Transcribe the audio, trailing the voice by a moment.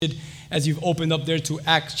as you've opened up there to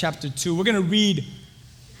Acts chapter 2. We're going to read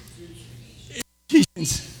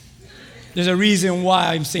Ephesians. There's a reason why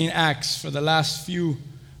I'm saying Acts. For the last few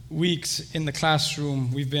weeks in the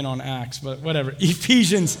classroom, we've been on Acts, but whatever.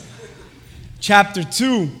 Ephesians chapter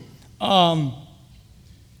 2.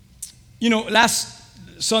 Last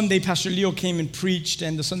Sunday, Pastor Leo came and preached,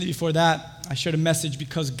 and the Sunday before that, I shared a message,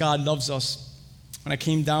 because God loves us. When I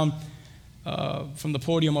came down from the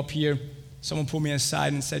podium up here, someone pulled me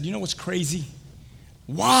aside and said, you know what's crazy?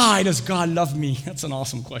 Why does God love me? That's an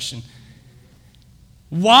awesome question.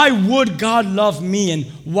 Why would God love me, and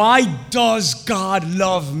why does God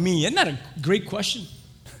love me? Isn't that a great question?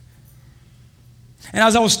 And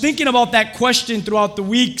as I was thinking about that question throughout the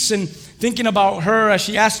weeks and thinking about her as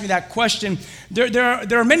she asked me that question,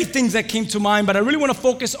 there are many things that came to mind, but I really want to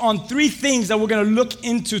focus on three things that we're going to look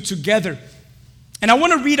into together. And I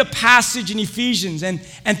want to read a passage in Ephesians, and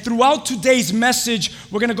throughout today's message,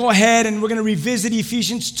 we're going to go ahead and we're going to revisit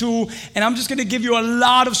Ephesians 2, and I'm just going to give you a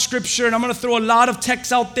lot of scripture, and I'm going to throw a lot of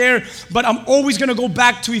text out there, but I'm always going to go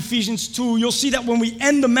back to Ephesians 2. You'll see that when we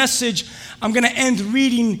end the message, I'm going to end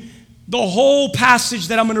reading the whole passage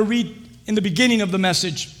that I'm going to read in the beginning of the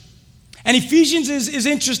message. And Ephesians is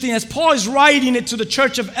interesting. As Paul is writing it to the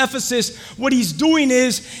church of Ephesus, what he's doing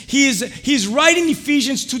is he's writing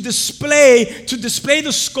Ephesians to display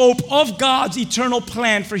the scope of God's eternal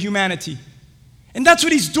plan for humanity. And that's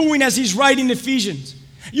what he's doing as he's writing Ephesians.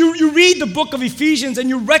 You read the book of Ephesians and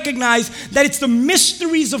you recognize that it's the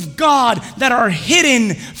mysteries of God that are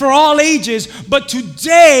hidden for all ages, but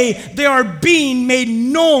today they are being made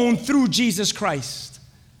known through Jesus Christ.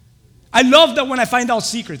 I love that when I find out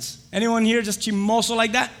secrets. Anyone here just chimoso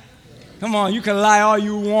like that? Come on, you can lie all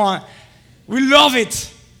you want. We love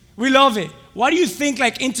it. We love it. Why do you think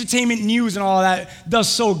like entertainment news and all that does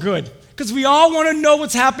so good? Because we all want to know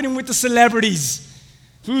what's happening with the celebrities.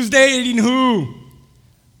 Who's dating who?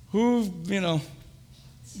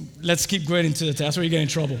 Let's keep going into the that's where you get in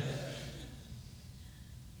trouble.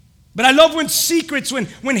 But I love when secrets, when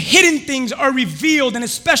hidden things are revealed and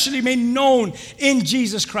especially made known in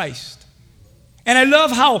Jesus Christ. And I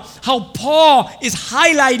love how Paul is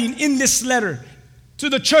highlighting in this letter to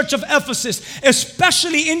the church of Ephesus,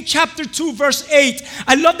 especially in chapter 2, verse 8.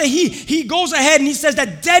 I love that he goes ahead and he says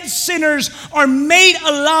that dead sinners are made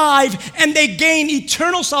alive and they gain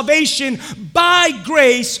eternal salvation by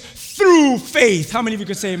grace through faith. How many of you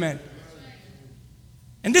could say amen?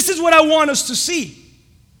 And this is what I want us to see.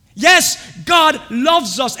 Yes, God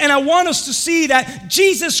loves us, and I want us to see that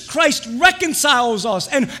Jesus Christ reconciles us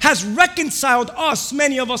and has reconciled us,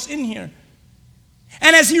 many of us in here.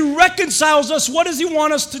 And as he reconciles us, what does he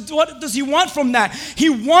want us to do? What does he want from that? He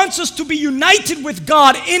wants us to be united with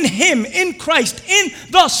God in him, in Christ, in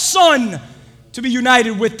the Son, to be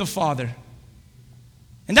united with the Father.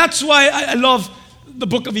 And that's why I love the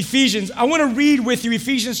book of Ephesians. I want to read with you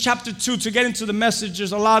Ephesians chapter 2 to get into the message.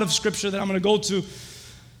 There's a lot of scripture that I'm going to go to.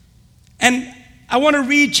 And I want to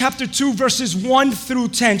read chapter 2, verses 1 through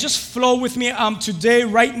 10. Just flow with me today,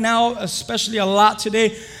 right now, especially a lot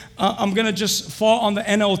today. I'm going to just fall on the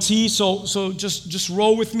NLT, so just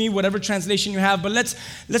roll with me, whatever translation you have. But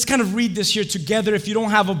let's kind of read this here together. If you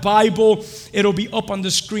don't have a Bible, it'll be up on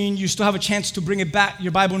the screen. You still have a chance to bring it back,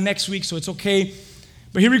 your Bible, next week, so it's okay.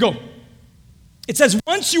 But here we go. It says,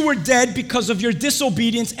 once you were dead because of your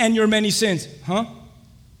disobedience and your many sins.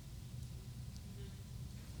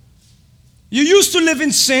 You used to live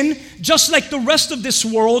in sin, just like the rest of this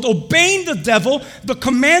world, obeying the devil, the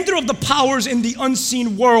commander of the powers in the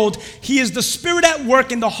unseen world. He is the spirit at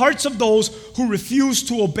work in the hearts of those who refuse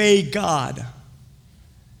to obey God.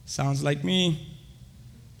 Sounds like me.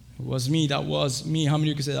 It was me. That was me. How many of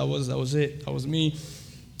you can say that was it? That was me.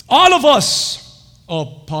 All of us.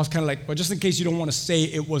 Oh, Paul's kind of like, well, just in case you don't want to say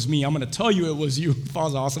it was me, I'm going to tell you it was you.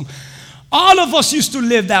 Paul's awesome. All of us used to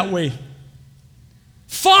live that way,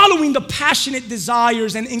 following the passionate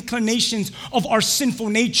desires and inclinations of our sinful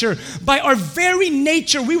nature. By our very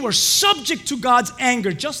nature, we were subject to God's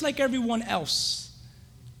anger, just like everyone else.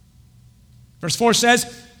 Verse 4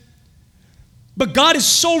 says, but God is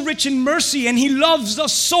so rich in mercy, and he loves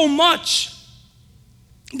us so much,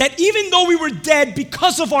 that even though we were dead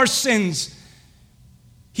because of our sins,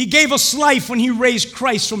 he gave us life when he raised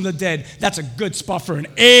Christ from the dead. That's a good spot for an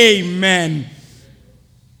amen.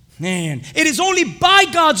 Man, it is only by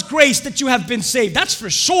God's grace that you have been saved. That's for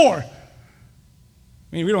sure.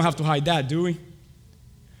 I mean, we don't have to hide that, do we?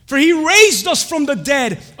 For he raised us from the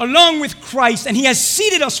dead along with Christ, and he has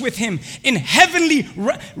seated us with him in heavenly...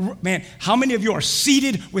 Man, how many of you are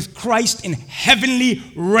seated with Christ in heavenly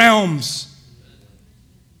realms?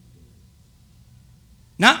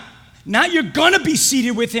 Not you're going to be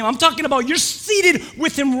seated with him. I'm talking about you're seated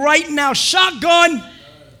with him right now. Shotgun.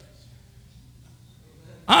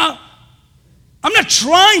 I'm not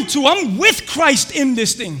trying to. I'm with Christ in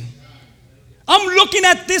this thing. I'm looking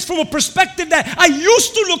at this from a perspective that I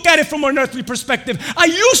used to look at it from an earthly perspective. I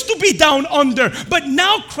used to be down under, but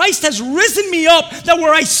now Christ has risen me up that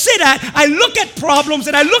where I sit at, I look at problems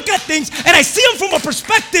and I look at things and I see them from a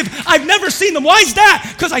perspective I've never seen them. Why is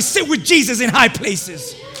that? Because I sit with Jesus in high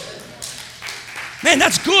places. Man,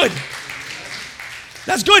 that's good.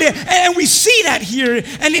 That's good. And we see that here,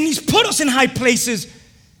 and then he's put us in high places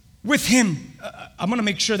with him. I'm going to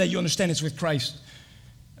make sure that you understand it's with Christ.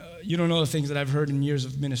 You don't know the things that I've heard in years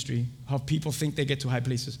of ministry, how people think they get to high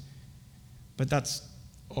places. But that's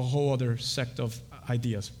a whole other sect of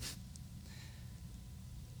ideas.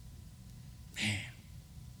 Man.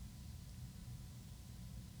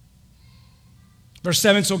 Verse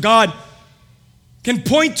 7, so God can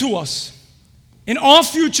point to us in all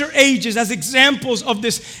future ages as examples of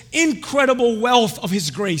this incredible wealth of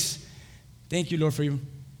his grace. Thank you, Lord, for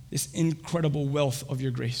this incredible wealth of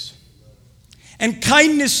your grace. And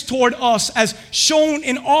kindness toward us as shown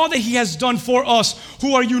in all that he has done for us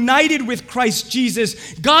who are united with Christ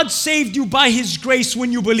Jesus. God saved you by his grace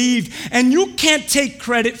when you believed, and you can't take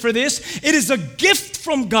credit for this. It is a gift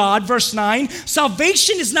from God, verse 9.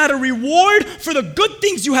 Salvation is not a reward for the good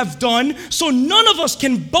things you have done, so none of us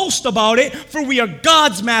can boast about it, for we are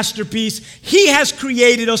God's masterpiece. He has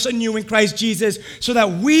created us anew in Christ Jesus so that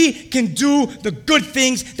we can do the good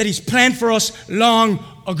things that he's planned for us long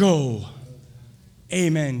ago.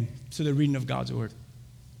 Amen to the reading of God's word.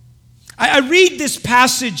 I read this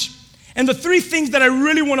passage, and the three things that I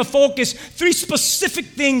really want to focus, three specific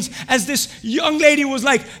things, as this young lady was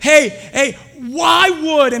like, hey, why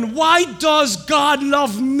would and why does God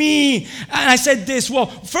love me? And I said this, well,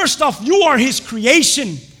 first off, you are his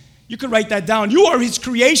creation. You can write that down. You are his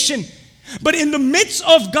creation. But in the midst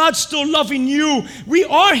of God still loving you, we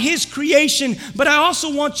are his creation. But I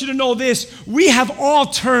also want you to know this, we have all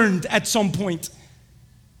turned at some point.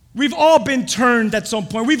 We've all been turned at some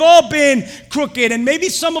point. We've all been crooked. And maybe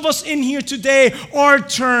some of us in here today are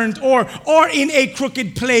turned or are in a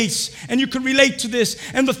crooked place. And you can relate to this.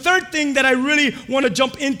 And the third thing that I really want to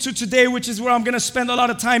jump into today, which is where I'm going to spend a lot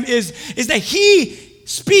of time, is that he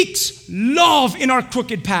speaks love in our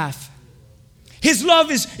crooked path. His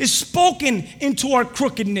love is spoken into our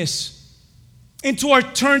crookedness, into our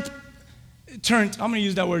turned. I'm going to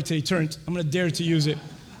use that word today, turned. I'm going to dare to use it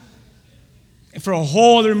for a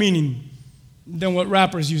whole other meaning than what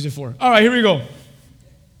rappers use it for. All right, here we go.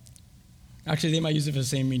 Actually, they might use it for the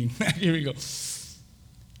same meaning. Here we go.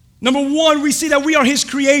 Number one, we see that we are his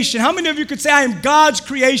creation. How many of you could say, I am God's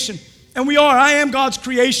creation? And we are. I am God's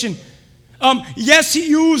creation. Yes, he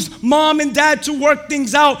used mom and dad to work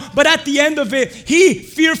things out, but at the end of it, he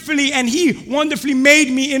fearfully and he wonderfully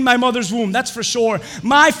made me in my mother's womb. That's for sure.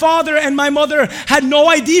 My father and my mother had no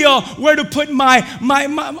idea where to put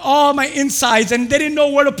all my insides, and they didn't know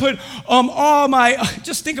where to put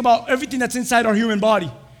just think about everything that's inside our human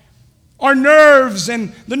body. Our nerves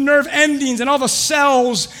and the nerve endings and all the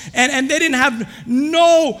cells, and they didn't have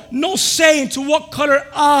no say into what color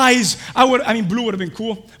eyes blue would have been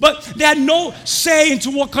cool, but they had no say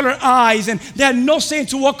into what color eyes, and they had no say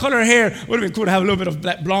into what color hair. Would have been cool to have a little bit of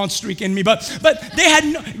black blonde streak in me, but they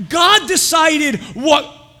had God decided what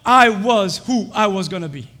I was, who I was going to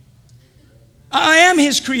be. I am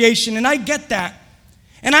his creation, and I get that.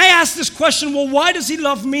 And I ask this question, well, why does he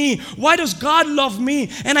love me? Why does God love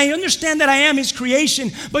me? And I understand that I am his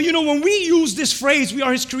creation. But when we use this phrase, we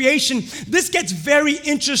are his creation, this gets very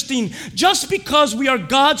interesting. Just because we are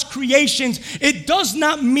God's creations, it does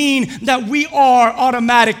not mean that we are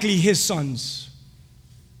automatically his sons.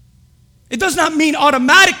 It does not mean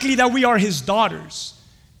automatically that we are his daughters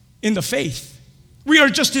in the faith. We are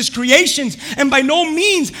just his creations, and by no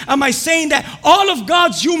means am I saying that all of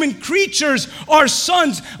God's human creatures are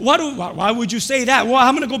sons. Why would you say that? Well,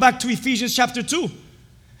 I'm going to go back to Ephesians chapter 2.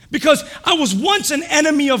 Because I was once an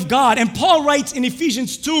enemy of God, and Paul writes in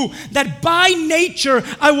Ephesians 2 that by nature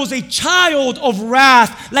I was a child of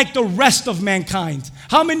wrath like the rest of mankind.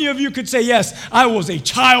 How many of you could say, yes, I was a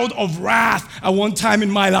child of wrath at one time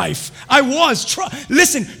in my life? I was.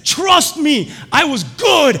 Listen, trust me, I was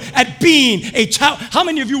good at being a child. How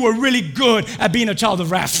many of you were really good at being a child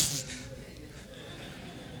of wrath?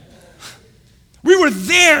 We were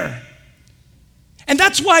there. And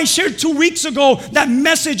that's why I shared 2 weeks ago that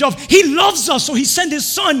message of he loves us, so he sent his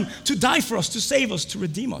son to die for us, to save us, to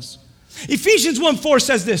redeem us. Ephesians 1:4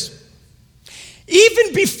 says this.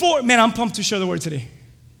 Even before, man, I'm pumped to share the word today.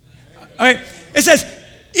 All right, it says,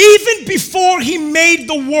 even before he made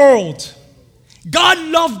the world, God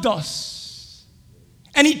loved us.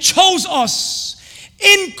 And he chose us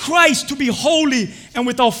in Christ to be holy and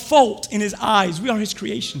without fault in his eyes. We are his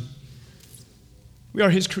creation. We are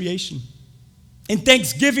his creation. In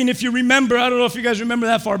Thanksgiving, if you remember, I don't know if you guys remember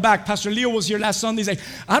that far back, Pastor Leo was here last Sunday. He's like,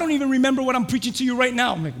 I don't even remember what I'm preaching to you right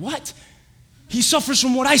now. I'm like, what? He suffers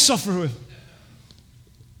from what I suffer with.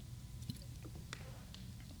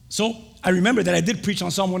 So I remember that I did preach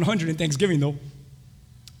on Psalm 100 in Thanksgiving, though.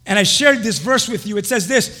 And I shared this verse with you. It says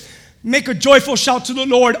this, make a joyful shout to the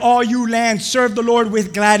Lord, all you lands. Serve the Lord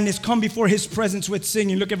with gladness. Come before his presence with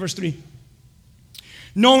singing. Look at verse 3.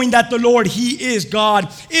 Knowing that the Lord, he is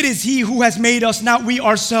God. It is he who has made us, not we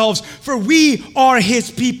ourselves. For we are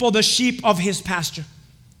his people, the sheep of his pasture.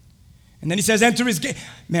 And then he says, enter his gate.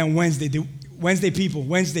 Man, Wednesday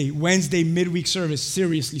midweek service.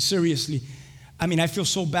 Seriously. I mean, I feel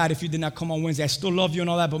so bad if you did not come on Wednesday. I still love you and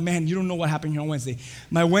all that, but man, you don't know what happened here on Wednesday.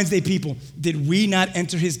 My Wednesday people, did we not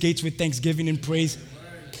enter his gates with thanksgiving and praise?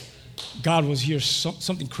 God was here.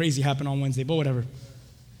 Something crazy happened on Wednesday, but whatever.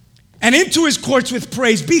 And into his courts with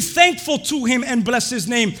praise. Be thankful to him and bless his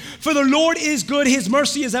name. For the Lord is good. His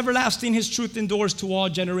mercy is everlasting. His truth endures to all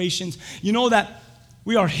generations. You know that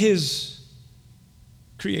we are his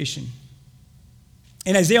creation.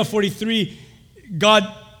 In Isaiah 43,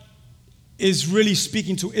 God is really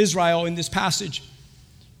speaking to Israel in this passage.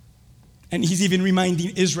 And he's even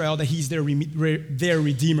reminding Israel that he's their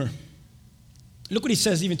redeemer. Look what he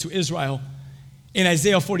says even to Israel. In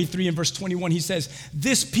Isaiah 43 and verse 21, he says,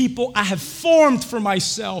 this people I have formed for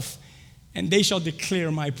myself, and they shall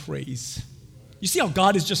declare my praise. You see how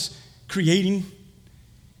God is just creating?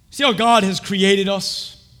 See how God has created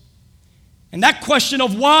us? And that question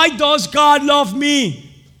of why does God love me?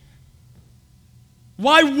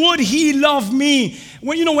 Why would he love me?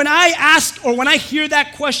 When I ask or when I hear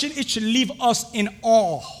that question, it should leave us in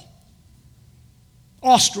awe.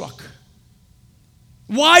 Awestruck.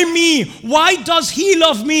 Why me? Why does he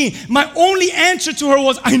love me? My only answer to her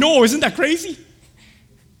was, I know, isn't that crazy?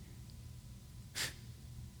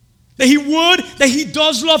 That he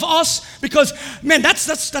does love us, because, man,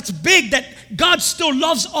 that's big, that God still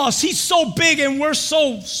loves us. He's so big and we're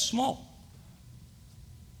so small.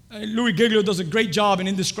 Louis Giglio does a great job in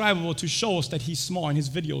Indescribable to show us that he's small in his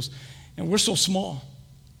videos, and we're so small.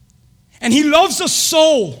 And he loves us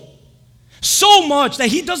so much that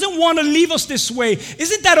he doesn't want to leave us this way.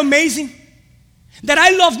 Isn't that amazing? That I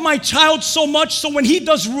love my child so much, so when he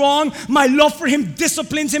does wrong, my love for him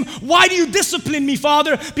disciplines him. Why do you discipline me,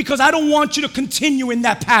 Father? Because I don't want you to continue in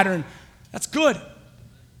that pattern. That's good.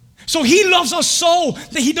 So he loves us so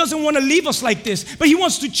that he doesn't want to leave us like this, but he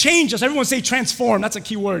wants to change us. Everyone say transform. That's a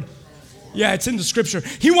key word. Yeah, it's in the scripture.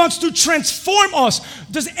 He wants to transform us.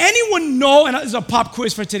 Does anyone know, and this is a pop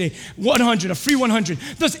quiz for today, 100, a free 100.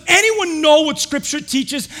 Does anyone know what scripture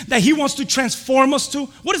teaches that he wants to transform us to?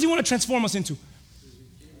 What does he want to transform us into?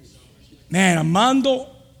 Man, Armando,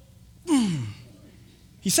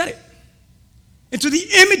 he said it. Into the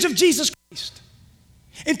image of Jesus Christ.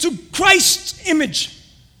 Into Christ's image.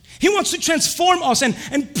 He wants to transform us,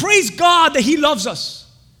 and praise God that he loves us.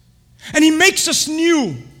 And he makes us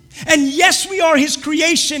new. And yes, we are his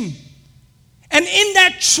creation. And in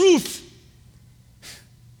that truth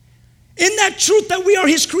that we are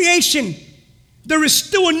his creation, there is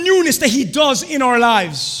still a newness that he does in our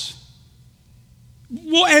lives.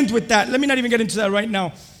 We'll end with that. Let me not even get into that right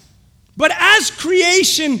now. But as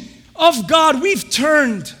creation of God, we've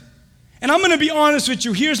turned. And I'm going to be honest with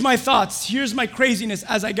you. Here's my thoughts. Here's my craziness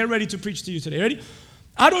as I get ready to preach to you today. Ready?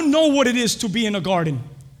 I don't know what it is to be in a garden.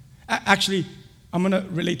 Actually, I'm going to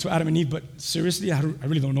relate to Adam and Eve, but seriously, I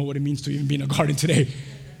really don't know what it means to even be in a garden today.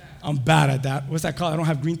 I'm bad at that. What's that called? I don't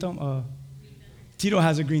have green thumb. Tito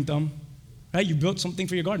has a green thumb. Right? You built something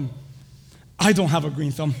for your garden. I don't have a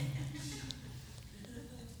green thumb.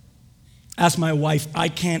 Ask my wife. I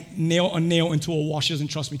can't nail a nail into a wall. She doesn't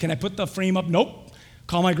trust me. Can I put the frame up? Nope.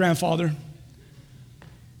 Call my grandfather.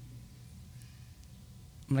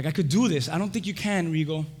 I'm like, I could do this. I don't think you can,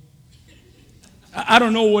 Rigo. I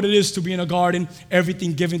don't know what it is to be in a garden,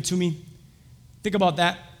 everything given to me. Think about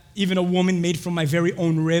that. Even a woman made from my very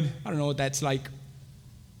own rib. I don't know what that's like.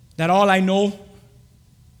 That all I know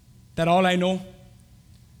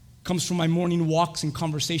comes from my morning walks and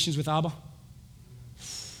conversations with Abba.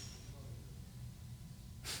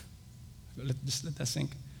 Just let that sink.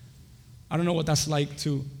 I don't know what that's like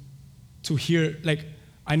to hear. Like,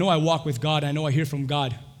 I know I walk with God. I know I hear from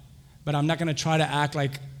God. But I'm not going to try to act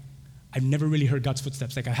like I've never really heard God's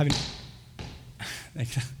footsteps. Like, I haven't.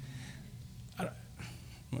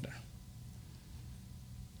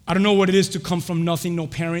 I don't know what it is to come from nothing, no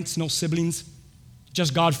parents, no siblings,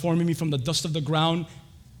 just God forming me from the dust of the ground,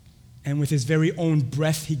 and with his very own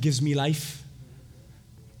breath, he gives me life.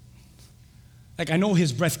 Like, I know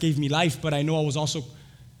his breath gave me life, but I know I was also,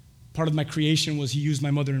 part of my creation was he used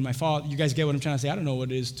my mother and my father. You guys get what I'm trying to say? I don't know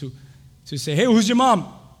what it is to say, hey, who's your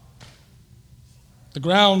mom? The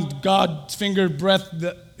ground, God's finger, breath,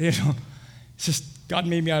 it's just God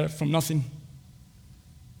made me from nothing.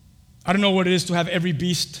 I don't know what it is to have every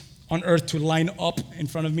beast on earth to line up in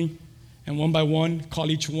front of me and one by one call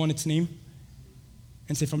each one its name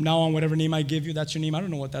and say, from now on, whatever name I give you, that's your name. I don't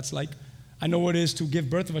know what that's like. I know what it is to give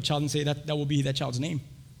birth of a child and say that will be that child's name.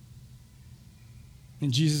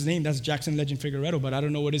 In Jesus' name, that's Jackson Legend Figueredo, but I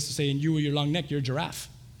don't know what it is to say in you with your long neck, you're a giraffe.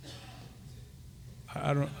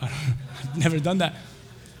 I've never done that.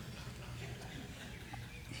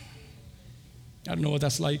 I don't know what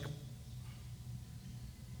that's like.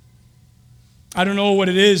 I don't know what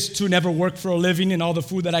it is to never work for a living and all the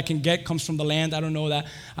food that I can get comes from the land. I don't know that.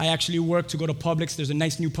 I actually work to go to Publix. There's a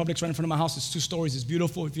nice new Publix right in front of my house. It's 2 stories. It's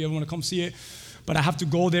beautiful if you ever want to come see it. But I have to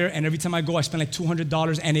go there, and every time I go, I spend like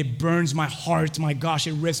 $200, and it burns my heart. My gosh,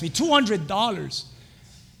 it rips me. $200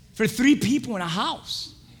 for 3 people in a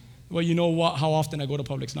house. Well, you know what? How often I go to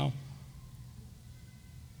Publix now.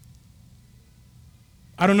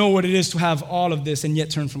 I don't know what it is to have all of this and yet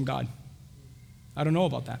turn from God. I don't know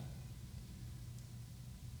about that.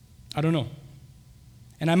 I don't know.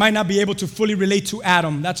 And I might not be able to fully relate to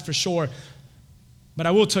Adam, that's for sure. But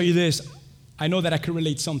I will tell you this, I know that I could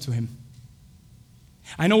relate some to him.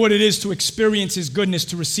 I know what it is to experience his goodness,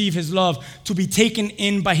 to receive his love, to be taken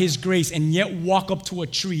in by his grace, and yet walk up to a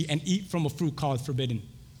tree and eat from a fruit called forbidden.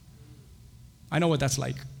 I know what that's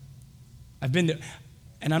like. I've been there.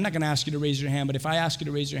 And I'm not going to ask you to raise your hand, but if I ask you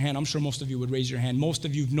to raise your hand, I'm sure most of you would raise your hand. Most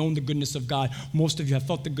of you have known the goodness of God. Most of you have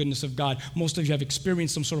felt the goodness of God. Most of you have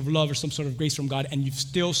experienced some sort of love or some sort of grace from God, and you've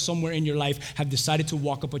still somewhere in your life have decided to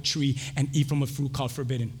walk up a tree and eat from a fruit called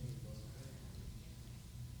forbidden.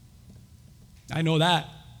 I know that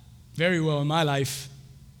very well in my life.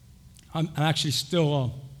 I'm actually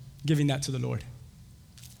still giving that to the Lord.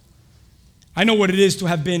 I know what it is to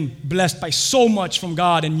have been blessed by so much from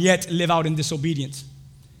God and yet live out in disobedience.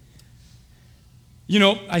 You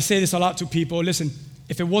know, I say this a lot to people. Listen,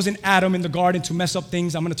 if it wasn't Adam in the garden to mess up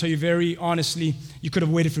things, I'm going to tell you very honestly, you could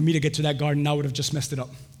have waited for me to get to that garden. I would have just messed it up.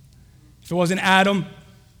 If it wasn't Adam,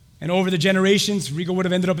 and over the generations, Rigo would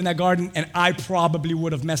have ended up in that garden, and I probably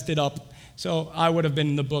would have messed it up. So I would have been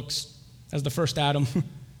in the books as the first Adam.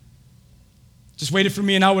 Just waited for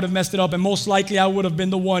me, and I would have messed it up, and most likely I would have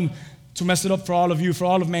been the one to mess it up for all of you, for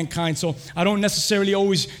all of mankind. So I don't necessarily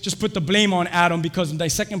always just put the blame on Adam, because my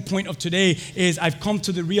second point of today is I've come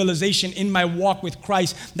to the realization in my walk with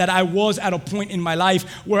Christ that I was at a point in my life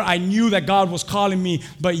where I knew that God was calling me,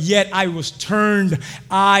 but yet I was turned.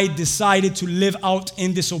 I decided to live out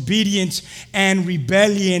in disobedience and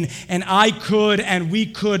rebellion, and I could and we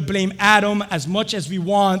could blame Adam as much as we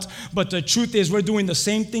want, but the truth is we're doing the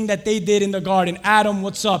same thing that they did in the garden. Adam,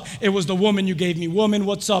 what's up? It was the woman you gave me. Woman,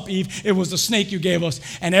 what's up, Eve? It was the snake you gave us.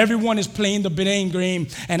 And everyone is playing the blame game.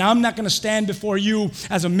 And I'm not going to stand before you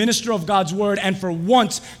as a minister of God's word and for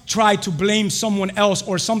once try to blame someone else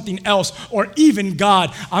or something else or even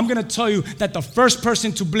God. I'm going to tell you that the first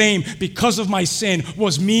person to blame because of my sin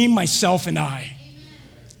was me, myself, and I.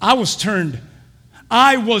 I was turned.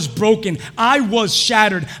 I was broken. I was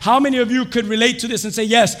shattered. How many of you could relate to this and say,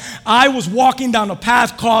 yes, I was walking down a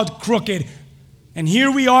path called crooked. And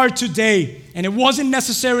here we are today. And it wasn't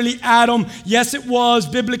necessarily Adam. Yes, it was.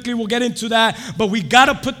 Biblically, we'll get into that. But we got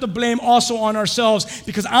to put the blame also on ourselves,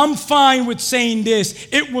 because I'm fine with saying this.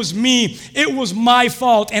 It was me. It was my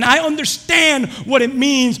fault. And I understand what it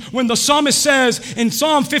means when the psalmist says in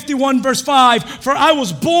Psalm 51, verse 5, for I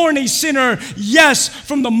was born a sinner, yes,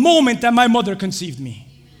 from the moment that my mother conceived me.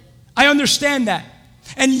 I understand that.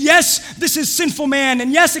 And yes, this is sinful man.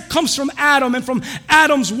 And yes, it comes from Adam and from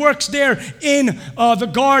Adam's works there in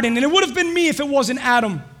the garden. And it would have been me if it wasn't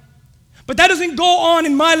Adam. But that doesn't go on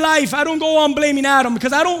in my life. I don't go on blaming Adam,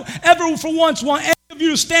 because I don't ever for once want any of you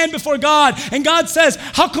to stand before God. And God says,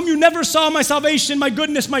 how come you never saw my salvation, my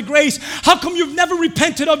goodness, my grace? How come you've never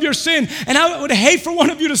repented of your sin? And I would hate for one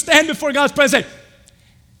of you to stand before God's presence and say,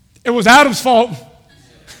 it was Adam's fault.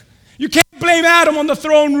 You can't blame Adam on the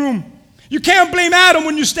throne room. You can't blame Adam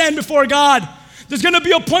when you stand before God. There's going to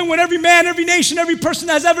be a point when every man, every nation, every person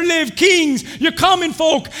that has ever lived, kings, your common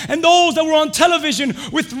folk, and those that were on television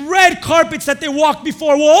with red carpets that they walked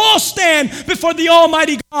before will all stand before the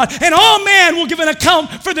Almighty God. And all man will give an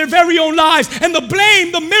account for their very own lives. And the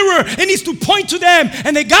blame, the mirror, it needs to point to them.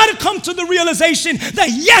 And they got to come to the realization that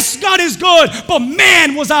yes, God is good, but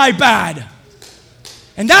man, was I bad.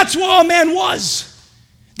 And that's where all man was.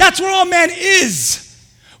 That's where all man is.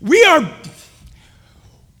 We are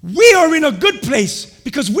in a good place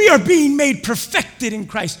because we are being made perfected in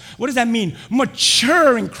Christ. What does that mean?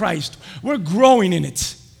 Mature in Christ. We're growing in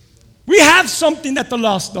it. We have something that the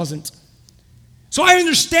lost doesn't. So I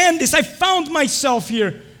understand this. I found myself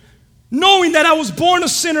here knowing that I was born a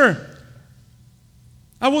sinner.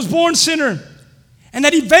 I was born sinner. And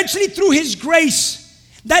that eventually through His grace,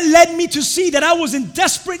 that led me to see that I was in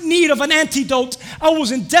desperate need of an antidote. I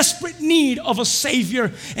was in desperate need of a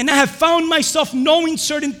Savior. And I have found myself knowing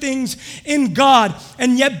certain things in God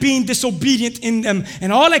and yet being disobedient in them.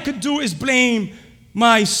 And all I could do is blame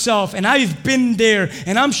myself. And I've been there.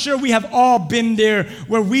 And I'm sure we have all been there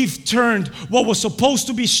where we've turned what was supposed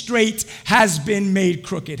to be straight has been made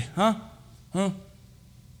crooked. Huh?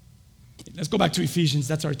 Let's go back to Ephesians.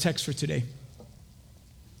 That's our text for today.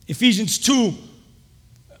 Ephesians 2.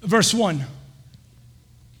 Verse 1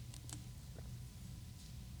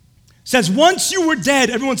 says, once you were dead,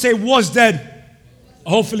 everyone say was dead.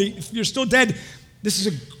 Hopefully, if you're still dead, this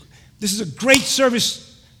is a great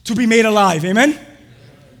service to be made alive. Amen?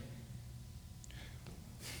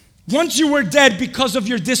 Once you were dead because of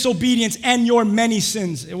your disobedience and your many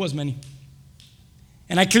sins. It was many.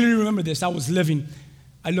 And I clearly remember this. I was living.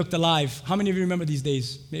 I looked alive. How many of you remember these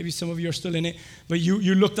days? Maybe some of you are still in it. But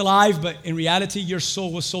you looked alive, but in reality, your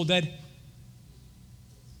soul was so dead.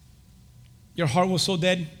 Your heart was so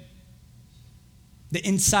dead. The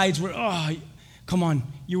insides were, come on.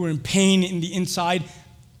 You were in pain in the inside.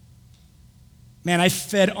 Man, I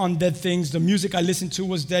fed on dead things. The music I listened to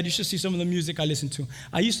was dead. You should see some of the music I listened to.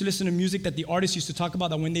 I used to listen to music that the artists used to talk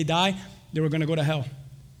about, that when they die, they were going to go to hell.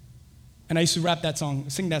 And I used to rap that song,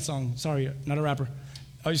 sing that song. Sorry, not a rapper.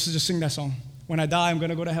 I used to just sing that song. When I die, I'm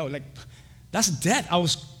going to go to hell. Like, that's death. I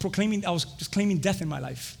was just claiming death in my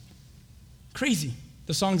life. Crazy.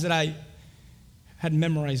 The songs that I had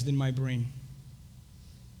memorized in my brain.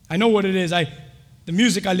 I know what it is. The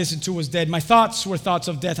music I listened to was dead. My thoughts were thoughts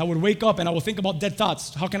of death. I would wake up and I would think about dead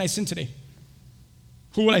thoughts. How can I sin today?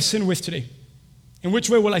 Who will I sin with today? In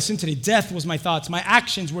which way will I sin today? Death was my thoughts. My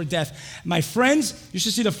actions were death. My friends, you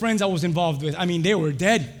should see the friends I was involved with. I mean, they were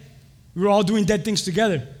dead. We were all doing dead things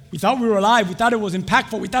together. We thought we were alive. We thought it was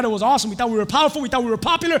impactful. We thought it was awesome. We thought we were powerful. We thought we were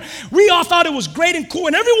popular. We all thought it was great and cool,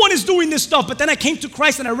 and everyone is doing this stuff. But then I came to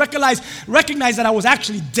Christ and I recognized that I was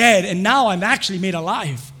actually dead, and now I'm actually made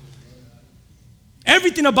alive.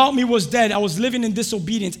 Everything about me was dead. I was living in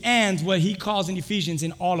disobedience and what he calls in Ephesians,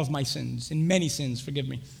 in all of my sins, in many sins, forgive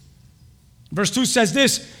me. Verse 2 says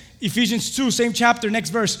this, Ephesians 2, same chapter, next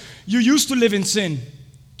verse. You used to live in sin,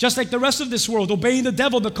 just like the rest of this world, obeying the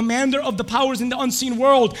devil, the commander of the powers in the unseen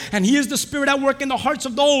world. And he is the spirit at work in the hearts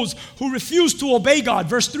of those who refuse to obey God.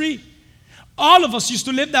 Verse 3. All of us used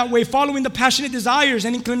to live that way, following the passionate desires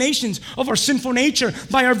and inclinations of our sinful nature.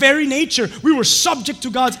 By our very nature, we were subject to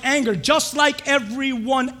God's anger, just like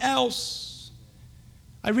everyone else.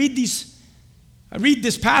 I read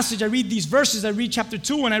this passage, I read these verses, I read chapter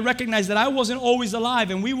 2, and I recognize that I wasn't always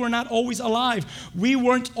alive, and we were not always alive. We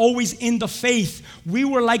weren't always in the faith. We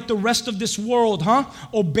were like the rest of this world,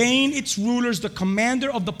 obeying its rulers, the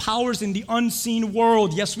commander of the powers in the unseen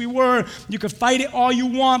world. Yes, we were. You could fight it all you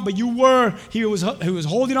want, but you were. He was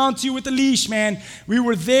holding on to you with the leash, man. We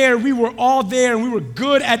were there. We were all there, and we were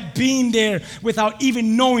good at being there without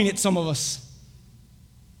even knowing it, some of us.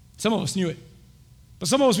 Some of us knew it. But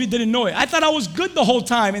some of us, we didn't know it. I thought I was good the whole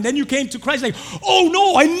time. And then you came to Christ like, oh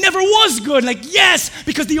no, I never was good. Like, yes,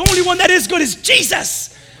 because the only one that is good is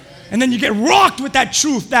Jesus. And then you get rocked with that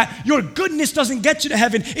truth that your goodness doesn't get you to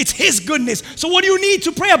heaven. It's his goodness. So what do you need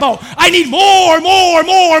to pray about? I need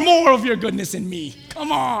more of your goodness in me.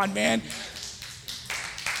 Come on, man.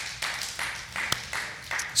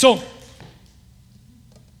 So,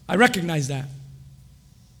 I recognize that.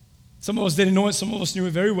 Some of us didn't know it. Some of us knew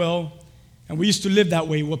it very well. And we used to live that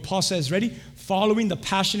way. What Paul says, ready? Following the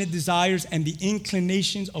passionate desires and the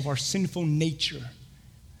inclinations of our sinful nature. Isn't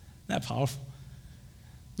that powerful?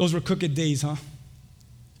 Those were crooked days, huh?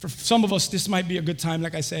 For some of us, this might be a good time.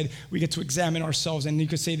 Like I said, we get to examine ourselves. And you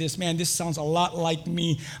could say this, man, this sounds a lot like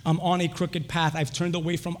me. I'm on a crooked path. I've turned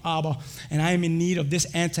away from Abba. And I am in need of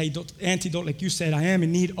this antidote. Like you said, I am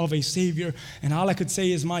in need of a Savior. And all I could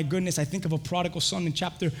say is, my goodness, I think of a prodigal son in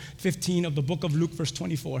chapter 15 of the book of Luke, verse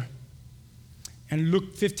 24. And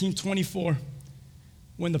Luke 15:24,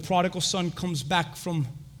 when the prodigal son comes back from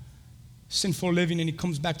sinful living and he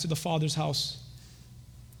comes back to the father's house,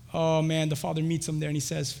 oh man, the father meets him there and he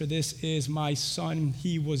says, "For this is my son.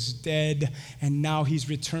 He was dead and now he's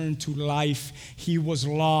returned to life. He was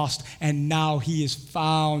lost and now he is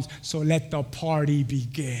found. So let the party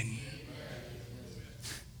begin."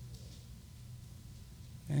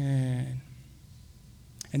 Man.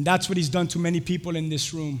 And that's what he's done to many people in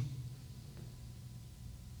this room.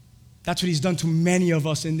 That's what he's done to many of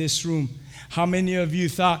us in this room. How many of you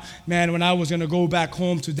thought, man, when I was going to go back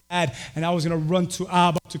home to dad and I was going to run to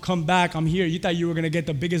Abba to come back, I'm here. You thought you were going to get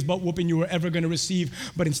the biggest butt whooping you were ever going to receive,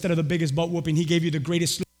 but instead of the biggest butt whooping, he gave you the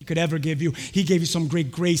greatest slap he could ever give you. He gave you some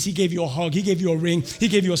great grace. He gave you a hug. He gave you a ring. He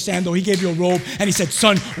gave you a sandal. He gave you a robe. And he said,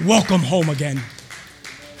 "Son, welcome home again."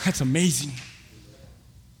 That's amazing.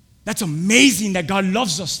 That's amazing that God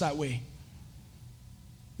loves us that way.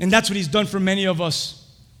 And that's what he's done for many of us.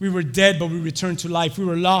 We were dead, but we returned to life. We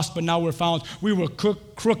were lost, but now we're found. We were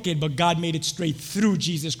crooked, but God made it straight through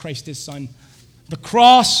Jesus Christ, his son. The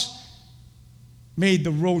cross made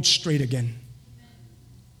the road straight again.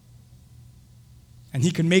 And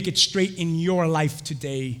he can make it straight in your life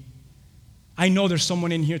today. I know there's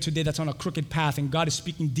someone in here today that's on a crooked path, and God is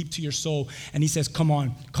speaking deep to your soul, and he says, come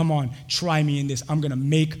on, try me in this. I'm going to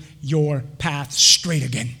make your path straight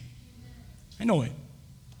again. I know it.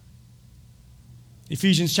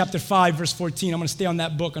 Ephesians chapter 5, verse 14. I'm going to stay on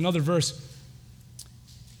that book. Another verse.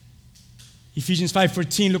 Ephesians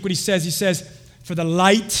 5:14. Look what he says. He says, "For the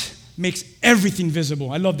light makes everything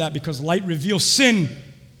visible." I love that because light reveals sin.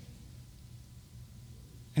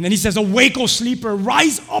 And then he says, "Awake, O sleeper,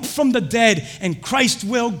 rise up from the dead, and Christ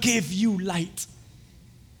will give you light."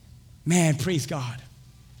 Man, praise God.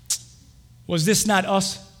 Was this not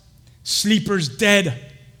us? Sleepers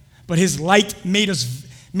dead, but his light made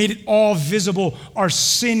it all visible. Our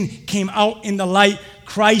sin came out in the light.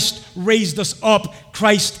 Christ raised us up.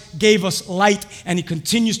 Christ gave us light, and he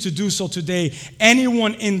continues to do so today.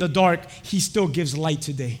 Anyone in the dark, he still gives light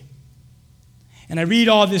today. And I read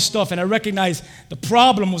all this stuff, and I recognize the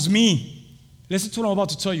problem was me. Listen to what I'm about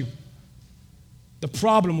to tell you. The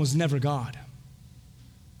problem was never God.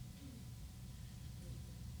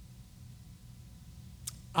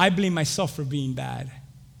 I blame myself for being bad.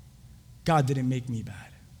 God didn't make me bad.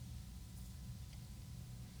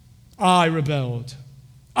 I rebelled.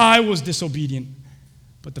 I was disobedient.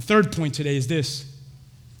 But the third point today is this.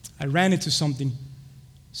 I ran into something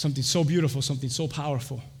so beautiful, something so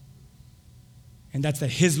powerful. And that's that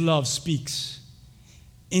his love speaks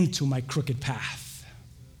into my crooked path.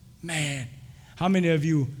 Man, how many of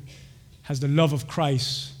you has the love of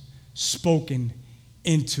Christ spoken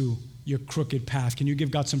into your crooked path? Can you give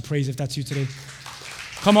God some praise if that's you today?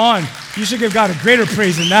 Come on. You should give God a greater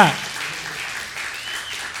praise than that.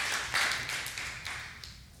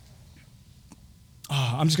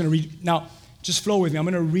 I'm just going to read. Now, just flow with me. I'm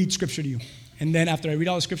going to read scripture to you. And then after I read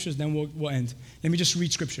all the scriptures, then we'll end. Let me just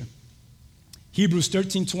read scripture. Hebrews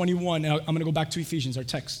 13:21. And I'm going to go back to Ephesians, our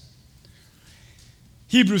text.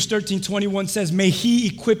 Hebrews 13:21 says, "May he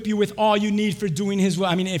equip you with all you need for doing his will."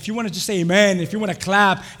 I mean, if you want to just say amen, if you want to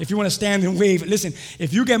clap, if you want to stand and wave, listen,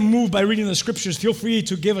 if you get moved by reading the scriptures, feel free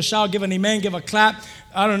to give a shout, give an amen, give a clap.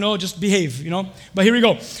 I don't know, just behave, But here we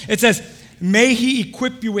go. It says, "May he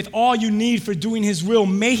equip you with all you need for doing his will.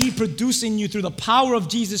 May he produce in you through the power of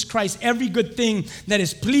Jesus Christ every good thing that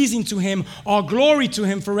is pleasing to him. All glory to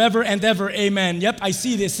him forever and ever. Amen." Yep, I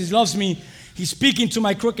see this. He loves me. He's speaking to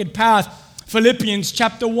my crooked path. Philippians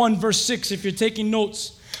chapter 1, verse 6, if you're taking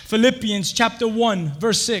notes. Philippians chapter 1,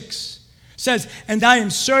 verse 6 says, "And I am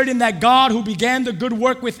certain that God who began the good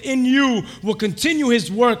work within you will continue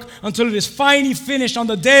his work until it is finally finished on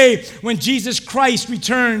the day when Jesus Christ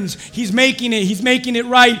returns." He's making it. He's making it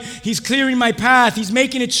right. He's clearing my path. He's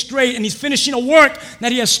making it straight. And he's finishing a work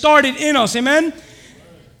that he has started in us. Amen?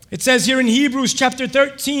 It says here in Hebrews chapter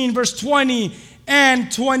 13, verse 20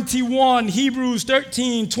 and 21. Hebrews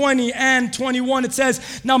 13, 20 and 21. It says,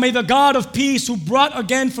 "Now may the God of peace, who brought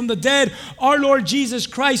again from the dead our Lord Jesus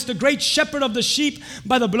Christ, the great shepherd of the sheep,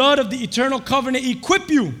 by the blood of the eternal covenant, equip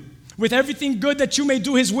you with everything good that you may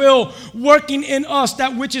do his will, working in us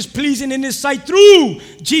that which is pleasing in his sight through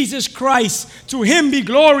Jesus Christ. To him be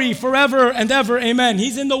glory forever and ever. Amen."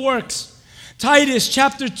 He's in the works. Titus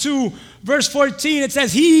chapter 2, verse 14. It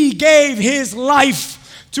says, "He gave his life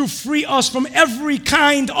to free us from every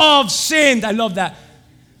kind of sin." I love that.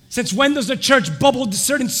 Since when does the church bubble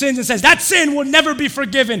certain sins and says, that sin will never be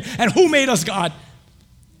forgiven? And who made us God?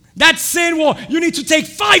 That sin, well, you need to take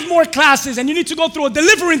 5 more classes and you need to go through a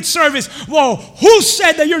deliverance service. Well, who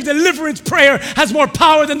said that your deliverance prayer has more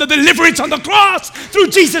power than the deliverance on the cross through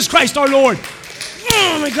Jesus Christ our Lord?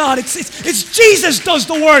 Oh my God, it's Jesus does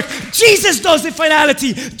the work. Jesus does the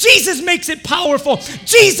finality. Jesus makes it powerful.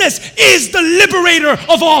 Jesus is the liberator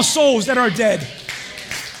of all souls that are dead.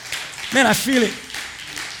 Man, I feel it.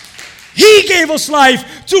 He gave us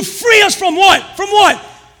life to free us from what? From what?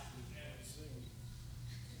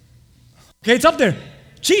 Okay, it's up there.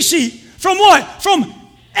 Cheat sheet. From what? From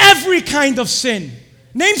every kind of sin.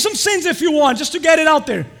 Name some sins if you want, just to get it out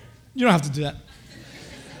there. You don't have to do that.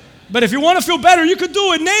 But if you want to feel better, you could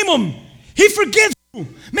do it. Name them. He forgives you.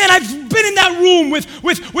 Man, I've been in that room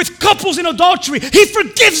with couples in adultery. He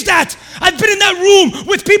forgives that. I've been in that room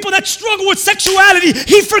with people that struggle with sexuality.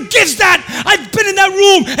 He forgives that. I've been in that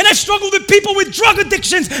room and I've struggled with people with drug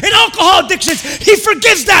addictions and alcohol addictions. He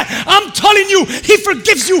forgives that. I'm telling you, He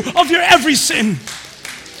forgives you of your every sin.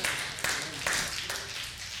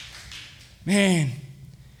 Man,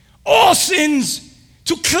 all sins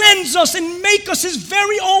to cleanse us and make us His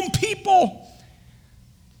very own people.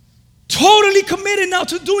 Totally committed now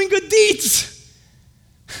to doing good deeds.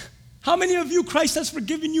 How many of you Christ has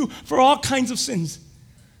forgiven you for all kinds of sins?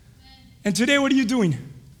 And today, what are you doing?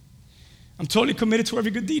 I'm totally committed to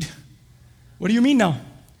every good deed. What do you mean now?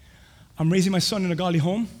 I'm raising my son in a godly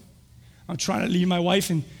home. I'm trying to lead my wife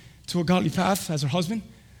into a godly path as her husband.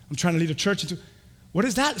 I'm trying to lead a church into... What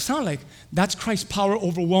does that sound like? That's Christ's power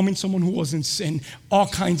overwhelming someone who was in sin, all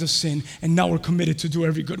kinds of sin, and now we're committed to do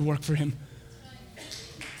every good work for Him.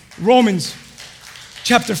 Romans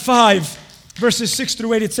chapter 5, verses 6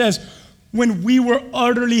 through 8, it says, when we were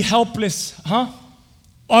utterly helpless,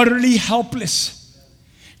 utterly helpless,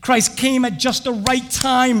 Christ came at just the right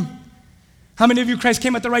time. How many of you Christ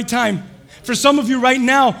came at the right time? For some of you right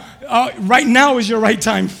now is your right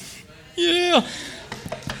time. Yeah.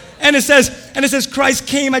 And it says Christ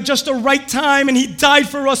came at just the right time and He died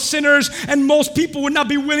for us sinners, and most people would not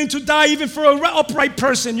be willing to die even for an upright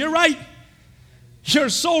person. You're right. You're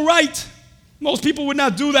so right. Most people would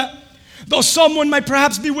not do that. Though someone might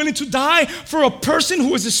perhaps be willing to die for a person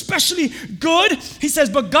who is especially good, He says,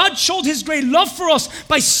 but God showed His great love for us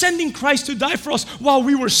by sending Christ to die for us while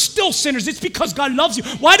we were still sinners. It's because God loves you.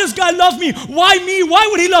 Why does God love me? Why me? Why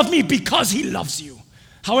would He love me? Because He loves you.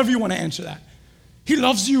 However you want to answer that. He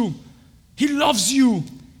loves you. He loves you.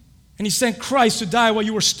 And He sent Christ to die while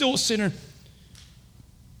you were still a sinner.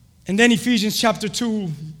 And then Ephesians chapter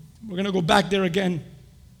 2, we're going to go back there again.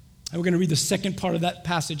 And we're going to read the second part of that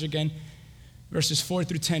passage again. Verses 4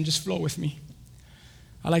 through 10. Just flow with me.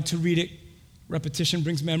 I like to read it. Repetition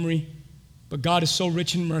brings memory. But God is so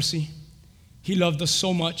rich in mercy. He loved us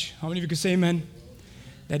so much. How many of you can say amen?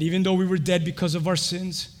 That even though we were dead because of our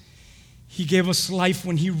sins, He gave us life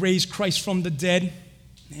when He raised Christ from the dead.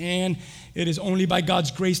 And it is only by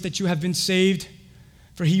God's grace that you have been saved.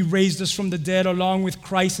 For He raised us from the dead along with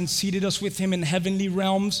Christ and seated us with Him in heavenly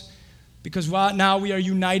realms. Because now we are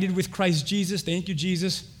united with Christ Jesus. Thank you,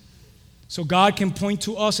 Jesus. So God can point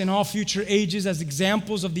to us in all future ages as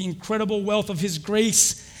examples of the incredible wealth of His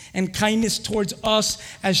grace and kindness towards us,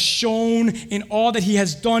 as shown in all that He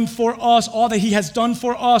has done for us, all that He has done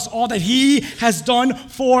for us, all that He has done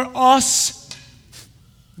for us.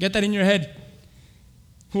 Get that in your head.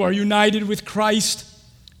 Who are united with Christ.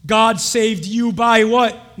 God saved you by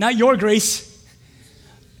what? Not your grace.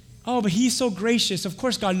 Oh, but He's so gracious. Of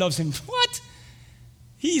course God loves him. What?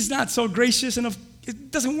 He's not so gracious, and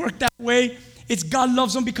it doesn't work that way. It's God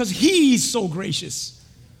loves him because He's so gracious.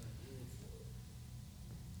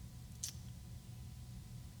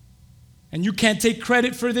 And you can't take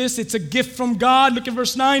credit for this. It's a gift from God. Look at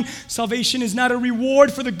verse 9. Salvation is not a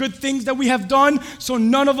reward for the good things that we have done, so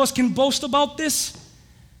none of us can boast about this.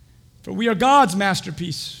 For we are God's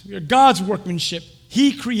masterpiece. We are God's workmanship.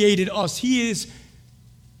 He created us. He is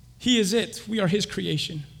it. We are His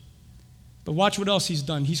creation. But watch what else He's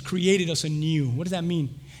done. He's created us anew. What does that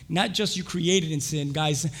mean? Not just you created in sin,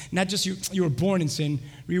 guys. Not just you were born in sin.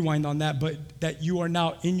 Rewind on that. But that you are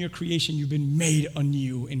now in your creation. You've been made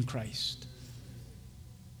anew in Christ.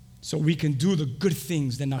 So we can do the good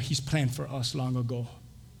things that now He's planned for us long ago.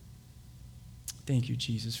 Thank you,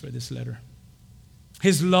 Jesus, for this letter.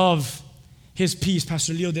 His love, His peace.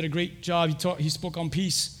 Pastor Leo did a great job. He spoke on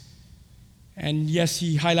peace. And yes,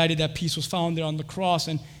 he highlighted that peace was found there on the cross.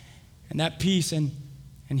 And that peace, and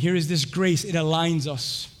here is this grace. It aligns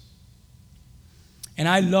us. And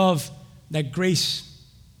I love that grace.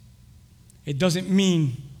 It doesn't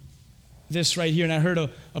mean this right here. And I heard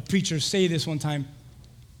a preacher say this one time.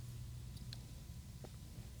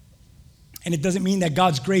 And it doesn't mean that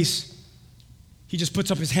God's grace, he just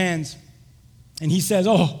puts up his hands and he says,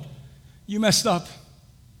 oh, you messed up.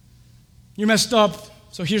 You messed up.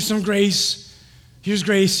 So here's some grace. Here's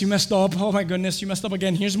grace. You messed up. Oh my goodness, you messed up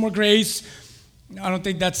again. Here's more grace. I don't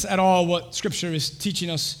think that's at all what Scripture is teaching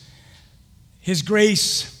us. His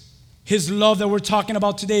grace, His love that we're talking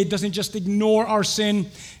about today doesn't just ignore our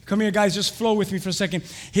sin. Come here, guys, just flow with me for a second.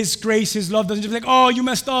 His grace, His love doesn't just be like, oh, you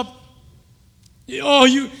messed up. Oh,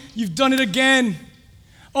 you've done it again.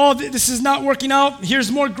 Oh, this is not working out. Here's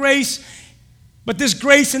more grace. But this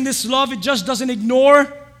grace and this love, it just doesn't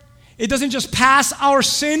ignore. It doesn't just pass our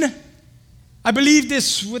sin. I believe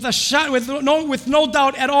this with no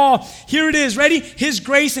doubt at all. Here it is. Ready? His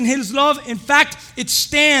grace and His love. In fact, it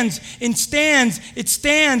stands in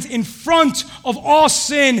front of all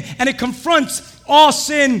sin, and it confronts all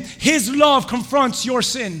sin. His love confronts your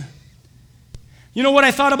sin. You know what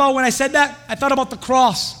I thought about when I said that? I thought about the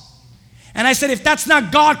cross. And I said, if that's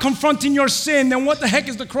not God confronting your sin, then what the heck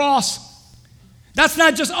is the cross? That's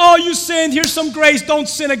not just, oh, you sinned, here's some grace, don't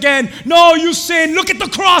sin again. No, you sinned, look at the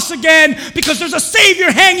cross again, because there's a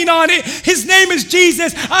Savior hanging on it. His name is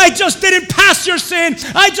Jesus. I just didn't pass your sin.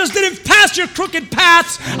 I just didn't pass your crooked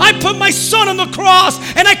paths. I put my Son on the cross,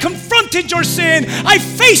 and I confronted your sin. I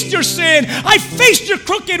faced your sin. I faced your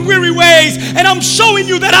crooked, weary ways, and I'm showing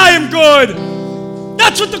you that I am good.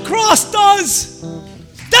 That's what the cross does.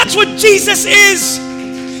 That's what Jesus is.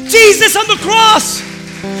 Jesus on the cross.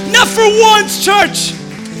 Not for once, church.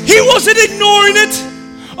 He wasn't ignoring it.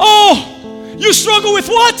 Oh, you struggle with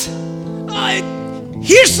what?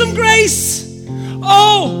 Here's some grace.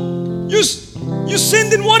 Oh, you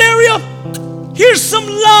sinned in what area? Here's some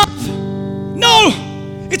love. No,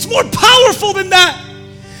 it's more powerful than that.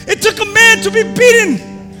 It took a man to be beaten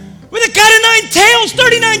with a cat of 9 tails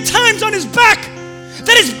 39 times on his back,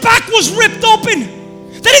 that his back was ripped open,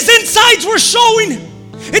 that his insides were showing.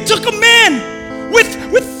 It took a man with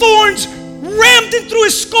thorns rammed in through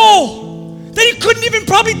his skull, that he couldn't even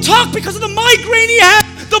probably talk because of the migraine he had,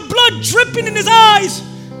 the blood dripping in his eyes.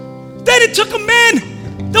 Then it took a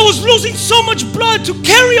man that was losing so much blood to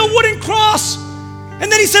carry a wooden cross.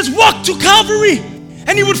 And then he says, walk to Calvary.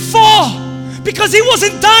 And he would fall because he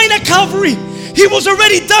wasn't dying at Calvary. He was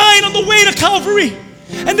already dying on the way to Calvary.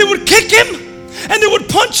 And they would kick him, and they would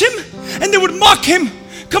punch him, and they would mock him.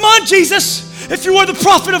 Come on, Jesus. If you are the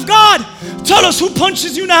prophet of God, tell us who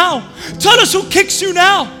punches you now. Tell us who kicks you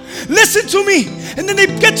now. Listen to me. And then they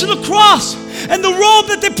get to the cross, and the robe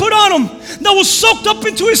that they put on him that was soaked up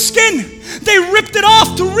into his skin, they ripped it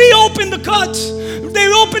off to reopen the cuts. They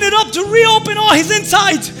opened it up to reopen all his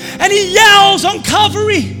insides. And he yells on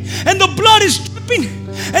Calvary, and the blood is dripping.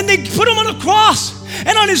 And they put him on a cross.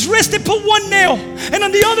 And on his wrist they put one nail, and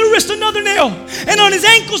on the other wrist another nail, and on his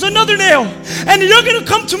ankles another nail. And you're going to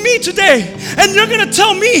come to me today, and you're going to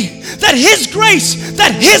tell me that His grace,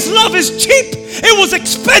 that His love is cheap. It was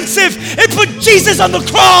expensive. It put Jesus on the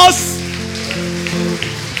cross.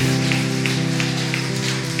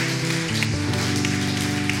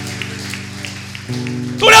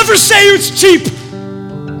 Don't ever say it's cheap.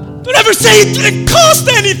 Don't ever say it didn't cost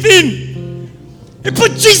anything. It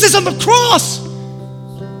put Jesus on the cross.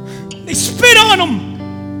 They spit on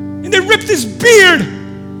him, and they ripped his beard,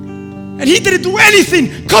 and he didn't do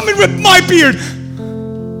anything. Come and rip my beard.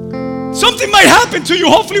 Something might happen to you.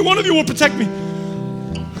 Hopefully one of you will protect me.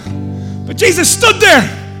 But Jesus stood there.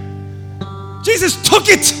 Jesus took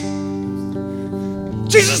it.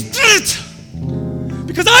 Jesus did it.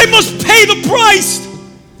 Because I must pay the price.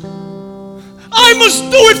 I must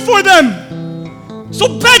do it for them.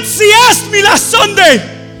 So Betsy asked me last Sunday,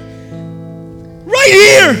 right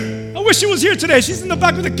here, I wish she was here today. She's in the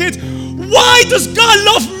back with the kids. Why does God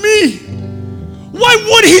love me? Why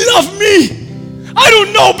would He love me? I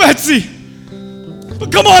don't know, Betsy.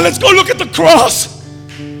 But come on, let's go look at the cross.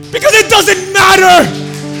 Because it doesn't matter.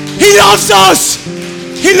 He loves us.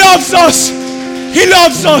 He loves us. He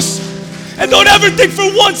loves us. And don't ever think for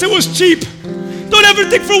once it was cheap. Don't ever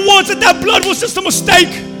think for once that blood was just a mistake.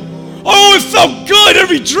 Oh, it felt good,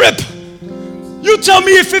 every drip. You tell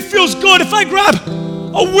me if it feels good if I grab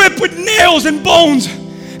a whip with nails and bones,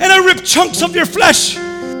 and I rip chunks of your flesh,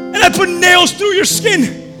 and I put nails through your skin,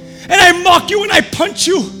 and I mock you and I punch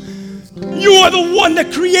you. You are the one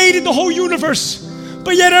that created the whole universe,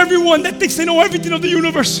 but yet everyone that thinks they know everything of the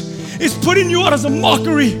universe is putting you out as a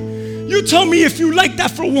mockery. You tell me if you like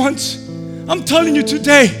that for once. I'm telling you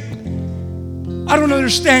today, I don't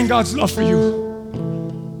understand God's love for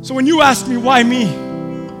you. So when you ask me why me,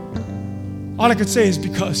 all I could say is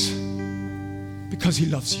because He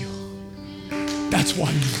loves you. That's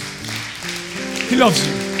why. He loves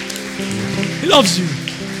you. He loves you.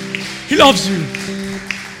 He loves you.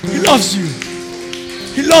 He loves you.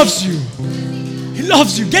 He loves you. He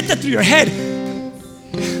loves you. Get that through your head.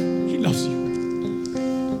 He loves you.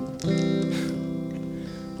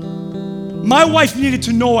 My wife needed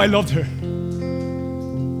to know I loved her.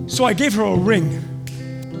 So I gave her a ring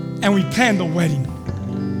and we planned a wedding.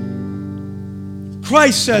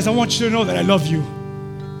 Christ says, I want you to know that I love you.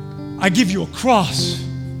 I give you a cross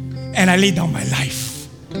and I lay down my life.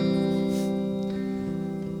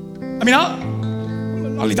 I mean,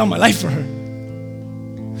 I'll lay down my life for her.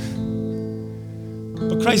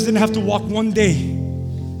 But Christ didn't have to walk one day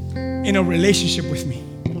in a relationship with me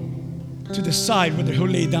to decide whether he'll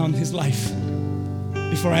lay down his life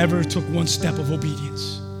before I ever took one step of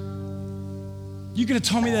obedience. You gonna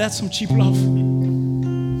tell me that that's some cheap love?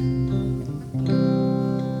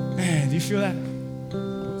 Man, do you feel that?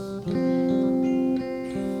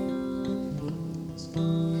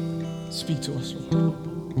 Speak to us, Lord.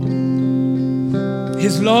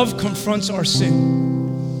 His love confronts our sin.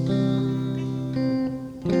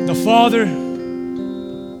 The Father,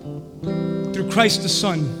 through Christ the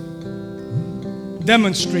Son,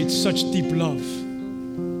 demonstrates such deep love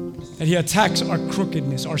that he attacks our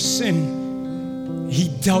crookedness, our sin. He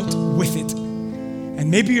dealt with it. And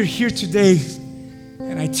maybe you're here today,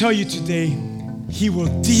 and I tell you today, he will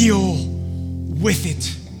deal with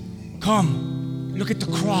it. Come, look at the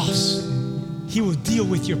cross. He will deal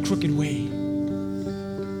with your crooked way.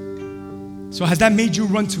 So has that made you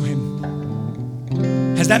run to him?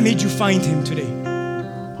 Has that made you find him today?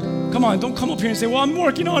 Come on, don't come up here and say, well, I'm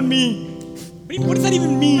working on me. What does that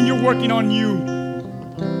even mean, you're working on you?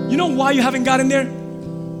 You know why you haven't gotten there?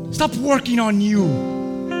 Stop working on you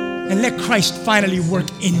and let Christ finally work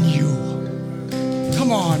in you.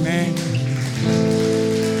 Come on, man.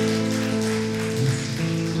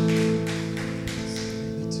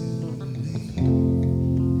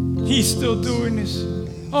 He's still doing this.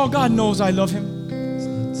 Oh, God knows I love him.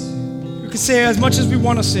 We can say as much as we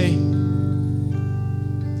want to say.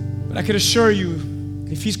 But I could assure you,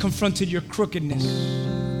 if he's confronted your crookedness,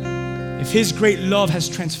 if his great love has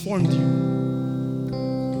transformed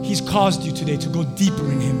you, he's caused you today to go deeper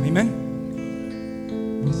in him. Amen?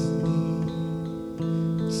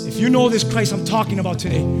 If you know this Christ I'm talking about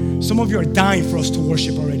today, some of you are dying for us to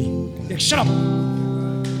worship already. Like, shut up.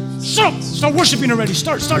 Shut up. Start worshiping already.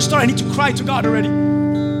 Start. I need to cry to God already.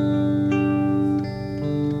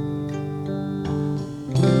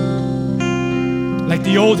 Like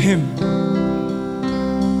the old hymn.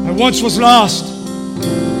 I once was lost,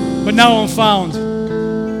 but now I'm found.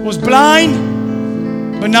 Was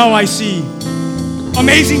blind, but now I see.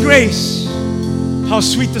 Amazing grace, how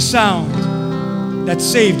sweet the sound that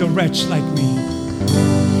saved a wretch like me.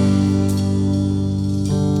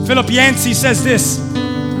 Philip Yancey says this: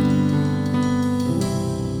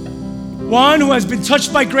 one who has been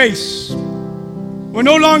touched by grace will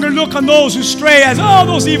no longer look on those who stray as, oh,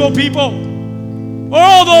 those evil people, or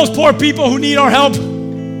all those poor people who need our help.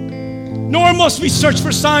 Nor must we search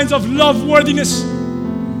for signs of love worthiness.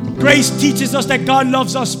 Grace teaches us that God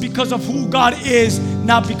loves us because of who God is,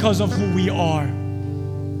 not because of who we are.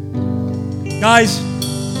 Guys,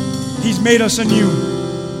 he's made us anew.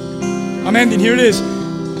 I'm ending. Here it is.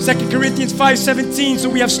 2 Corinthians 5:17. So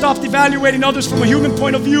we have stopped evaluating others from a human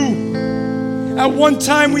point of view. At one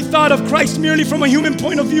time we thought of Christ merely from a human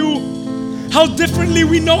point of view. How differently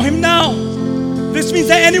we know him now. This means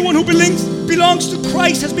that anyone who belongs to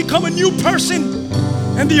Christ has become a new person,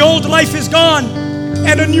 and the old life is gone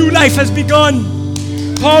and a new life has begun.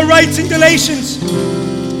 Paul writes in Galatians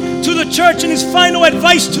to the church in his final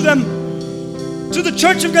advice to them. To the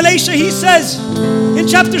church of Galatia, he says in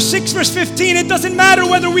chapter 6 verse 15, it doesn't matter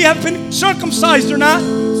whether we have been circumcised or not.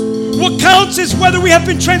 What counts is whether we have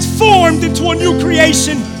been transformed into a new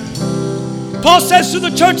creation. Paul says to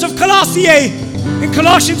the church of Colossae in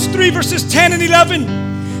Colossians 3 verses 10 and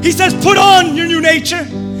 11, he says, put on your new nature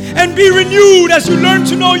and be renewed as you learn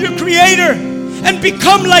to know your Creator and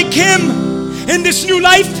become like him. In this new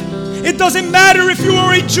life, it doesn't matter if you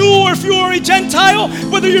are a Jew or if you are a Gentile,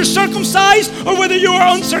 whether you're circumcised or whether you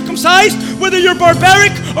are uncircumcised, whether you're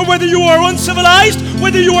barbaric or whether you are uncivilized,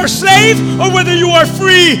 whether you are slave or whether you are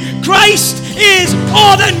free. Christ is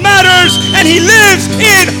all that matters, and he lives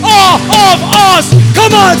in all of us.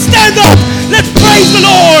 Come on, stand up. Let's praise the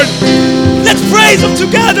Lord. Let's praise him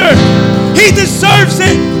together. He deserves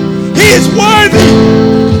it. He is worthy.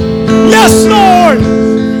 Yes, Lord.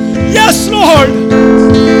 Yes, Lord.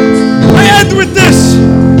 I end with this.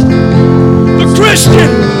 The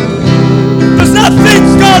Christian does not think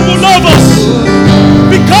God will love us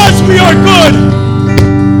because we are good.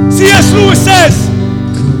 C.S. Lewis says,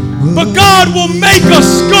 but God will make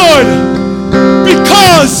us good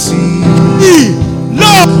because he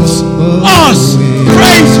loves us.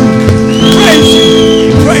 Praise Him. Praise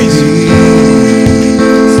Him. Praise Him.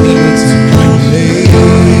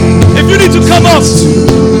 If you need to come up,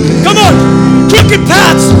 come on. Crooked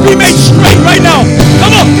paths be made straight right now.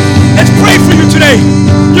 Come on. Let's pray for you today.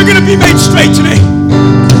 You're going to be made straight today.